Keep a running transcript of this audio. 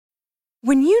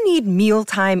When you need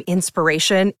mealtime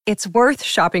inspiration, it's worth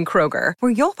shopping Kroger,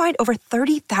 where you'll find over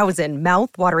 30,000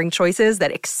 mouth-watering choices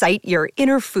that excite your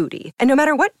inner foodie. And no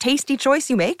matter what tasty choice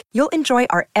you make, you'll enjoy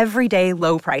our everyday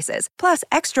low prices, plus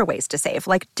extra ways to save,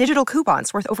 like digital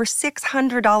coupons worth over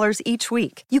 $600 each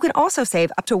week. You can also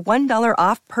save up to $1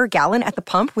 off per gallon at the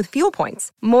pump with fuel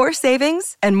points. More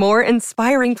savings and more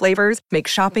inspiring flavors make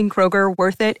shopping Kroger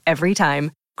worth it every time.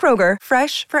 Kroger,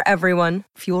 fresh for everyone.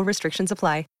 Fuel restrictions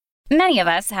apply. Many of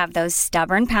us have those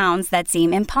stubborn pounds that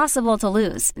seem impossible to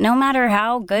lose, no matter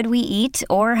how good we eat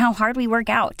or how hard we work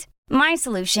out. My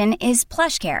solution is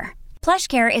PlushCare.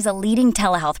 PlushCare is a leading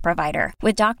telehealth provider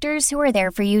with doctors who are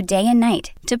there for you day and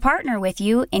night to partner with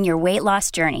you in your weight loss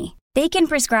journey. They can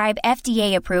prescribe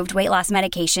FDA-approved weight loss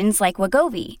medications like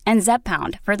Wegovy and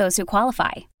Zepbound for those who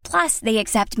qualify. Plus, they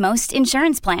accept most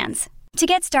insurance plans. To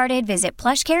get started, visit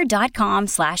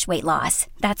plushcare.com/weightloss.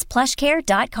 That's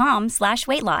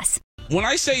plushcare.com/weightloss. When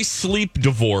I say sleep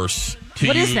divorce to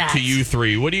you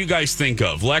three, what do you guys think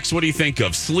of? Lex, what do you think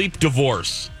of? Sleep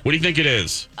divorce. What do you think it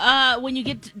is? When you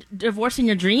get divorced in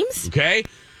your dreams. Okay.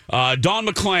 Dawn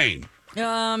McClain.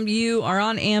 You are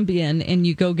on Ambien and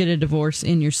you go get a divorce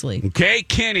in your sleep. Okay,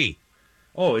 Kenny.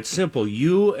 Oh, it's simple.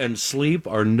 You and sleep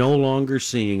are no longer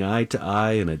seeing eye to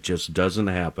eye, and it just doesn't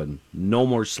happen. No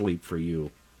more sleep for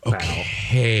you, pal.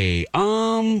 Okay.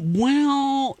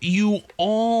 Well, you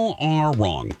all are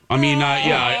wrong. I mean,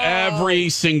 every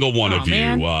single one of you.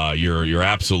 You're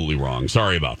absolutely wrong.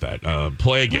 Sorry about that.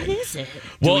 Play again. What is it?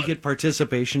 Do we get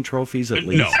participation trophies at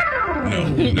least? No,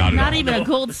 not at Not all. even a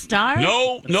gold star?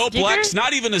 No, Sticker? Plex,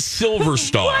 not even a silver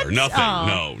star. Nothing.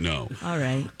 Oh. No. All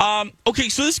right. Okay,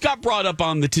 so this got brought up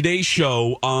on the Today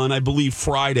Show on, I believe,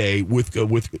 Friday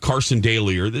with Carson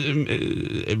Daly, or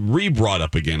re-brought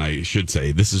up again, I should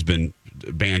say. This has been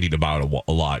bandied about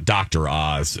a lot. Dr.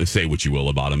 Oz, say what you will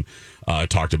about him,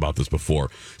 talked about this before.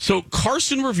 So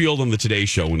Carson revealed on the Today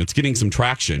Show, and it's getting some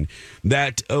traction,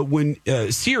 that when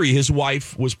Siri, his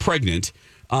wife, was pregnant,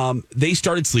 they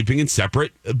started sleeping in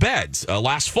separate beds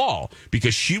last fall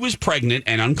because she was pregnant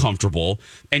and uncomfortable,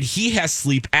 and he has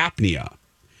sleep apnea,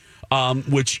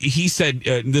 which he said,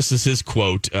 this is his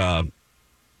quote,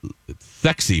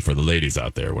 sexy for the ladies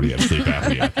out there when you have sleep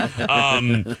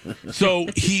apnea. So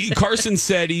Carson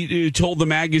said, he told the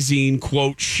magazine,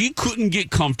 quote, she couldn't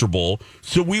get comfortable,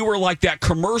 so we were like that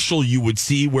commercial you would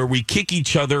see where we kick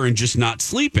each other and just not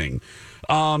sleeping.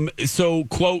 So,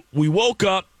 quote, we woke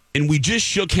up and we just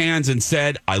shook hands and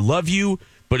said, I love you,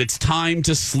 but it's time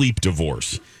to sleep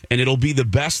divorce. And it'll be the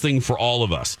best thing for all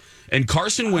of us. And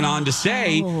Carson went on to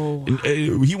say,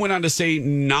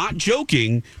 not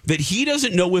joking, that he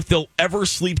doesn't know if they'll ever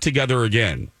sleep together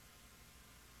again.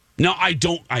 Now,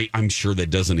 I'm sure that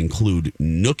doesn't include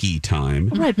nookie time.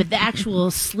 Right, but the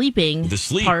actual sleeping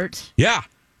part. Yeah.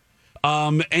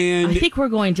 And I think we're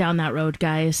going down that road,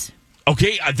 guys.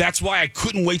 Okay, that's why I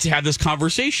couldn't wait to have this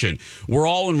conversation. We're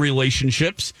all in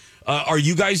relationships. Are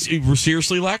you guys,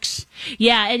 seriously, Lex?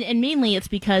 Yeah, and mainly it's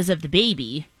because of the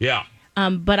baby. Yeah.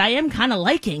 But I am kind of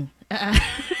liking,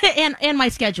 and my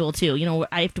schedule too. You know,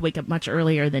 I have to wake up much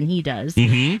earlier than he does.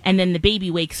 Mm-hmm. And then the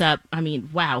baby wakes up. I mean,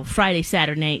 wow, Friday,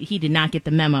 Saturday night, he did not get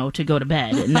the memo to go to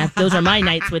bed. And those are my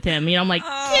nights with him. You know, I'm like,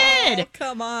 kid.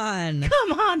 Come on.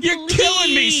 You're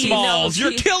killing me, Smalls.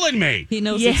 You're killing me. He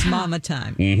knows it's mama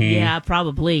time. Mm-hmm. Yeah,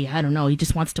 probably. I don't know. He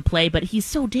just wants to play, but he's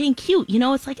so dang cute. You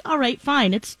know, it's like, all right,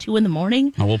 fine. It's 2 a.m.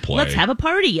 I will play. Let's have a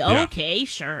party. Yeah. Okay,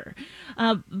 sure.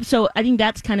 So I think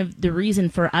that's kind of the reason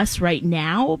for us right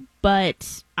now,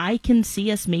 but I can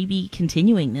see us maybe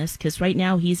continuing this because right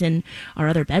now he's in our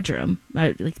other bedroom,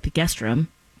 like the guest room.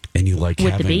 And you like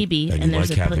with having the baby, and you like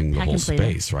having the whole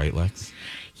space, right, Lex?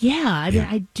 Yeah, I mean,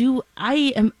 I do.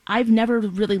 I've never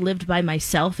really lived by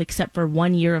myself except for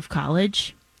 1 year of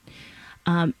college,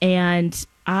 and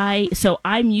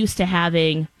I'm used to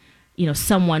having, you know,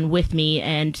 someone with me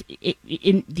and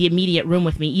in the immediate room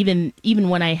with me. Even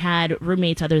when I had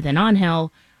roommates other than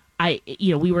Angel,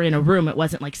 we were in a room. It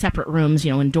wasn't like separate rooms,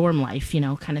 you know, in dorm life, you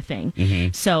know, kind of thing.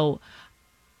 Mm-hmm. So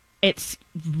it's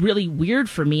really weird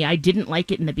for me. I didn't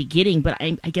like it in the beginning, but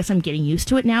I guess I'm getting used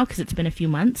to it now because it's been a few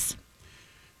months.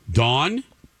 Dawn?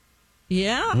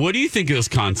 Yeah. What do you think of this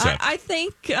concept? I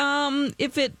think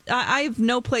I have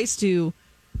no place to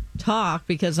talk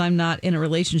because I'm not in a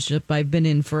relationship I've been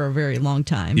in for a very long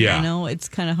time. Yeah. You know, it's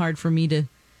kind of hard for me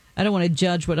I don't want to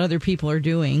judge what other people are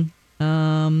doing.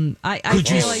 Could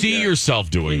you see yourself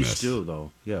doing this? Please do,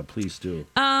 though. Yeah, please do.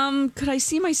 Could I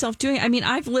see myself doing it? I mean,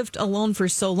 I've lived alone for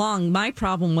so long. My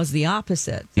problem was the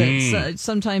opposite. That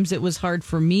sometimes it was hard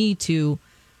for me to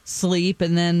sleep,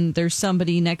 and then there's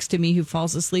somebody next to me who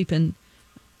falls asleep in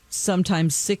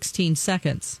sometimes 16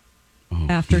 seconds.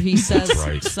 after he says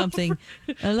right. something,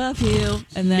 I love you.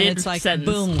 And then it's like, Mid-sentence.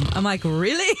 boom. I'm like,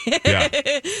 really?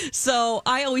 Yeah. So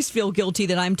I always feel guilty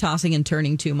that I'm tossing and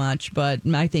turning too much. But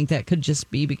I think that could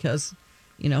just be because,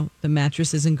 the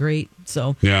mattress isn't great.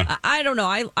 So Yeah. I don't know.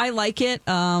 I like it.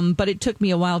 But it took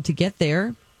me a while to get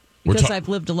there because I've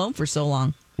lived alone for so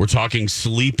long. We're talking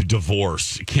sleep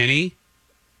divorce. Kenny?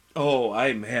 Oh,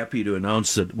 I'm happy to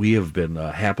announce that we have been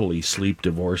happily sleep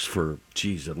divorced for,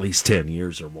 at least 10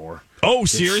 years or more. Oh,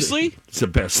 seriously? It's the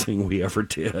best thing we ever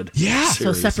did. Yeah.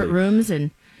 So separate Seriously. rooms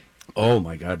and Oh,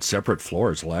 my God. Separate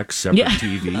floors, Lex. Separate Yeah.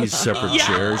 TVs, separate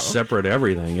chairs, separate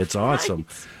everything. It's awesome.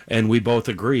 And we both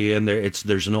agree, and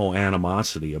there's no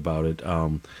animosity about it.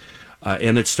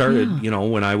 And it started,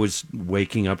 when I was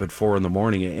waking up at 4 a.m.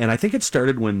 And I think it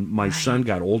started when my son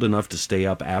got old enough to stay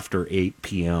up after 8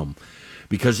 p.m.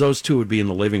 Because those two would be in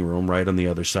the living room right on the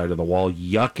other side of the wall,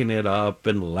 yucking it up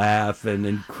and laughing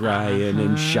and crying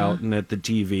and shouting at the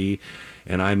TV.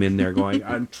 And I'm in there going,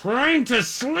 I'm trying to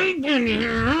sleep in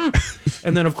here.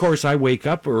 And then, of course, I wake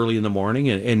up early in the morning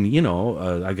and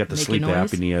I got the Making sleep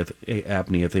noise.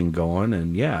 apnea thing going.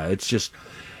 And yeah, it's just,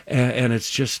 and it's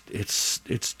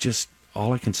just,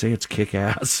 all I can say, it's kick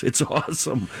ass. It's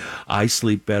awesome. I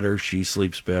sleep better. She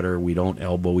sleeps better. We don't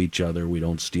elbow each other. We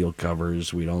don't steal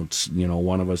covers. We don't,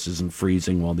 one of us isn't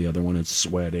freezing while the other one is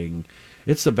sweating.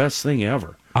 It's the best thing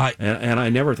ever. And I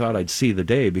never thought I'd see the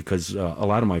day because a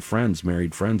lot of my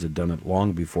married friends, had done it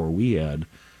long before we had.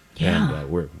 Yeah.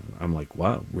 And I'm like,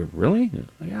 wow, really?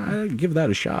 Yeah, I'd give that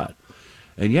a shot.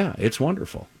 And yeah, it's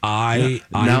wonderful. I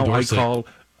now I endorse it. call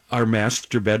our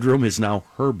master bedroom is now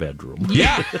her bedroom.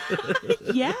 Yeah.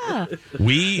 yeah.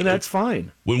 And that's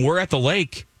fine. When we're at the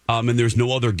lake and there's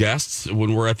no other guests,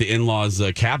 when we're at the in-laws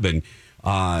cabin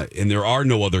and there are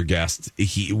no other guests,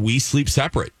 we sleep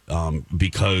separate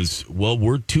because,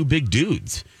 we're two big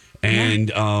dudes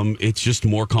and it's just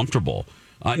more comfortable.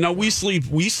 Now we sleep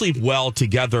well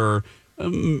together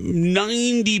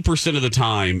 90% of the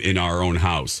time in our own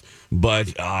house,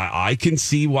 but I can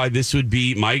see why this would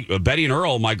be Betty and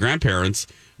Earl, my grandparents,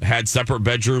 had separate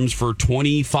bedrooms for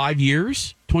 25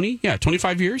 years,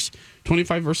 25 years,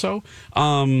 25 or so.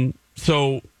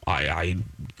 So I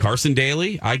Carson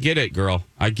Daly, I get it, girl.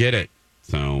 I get it.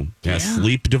 So,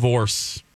 sleep divorce.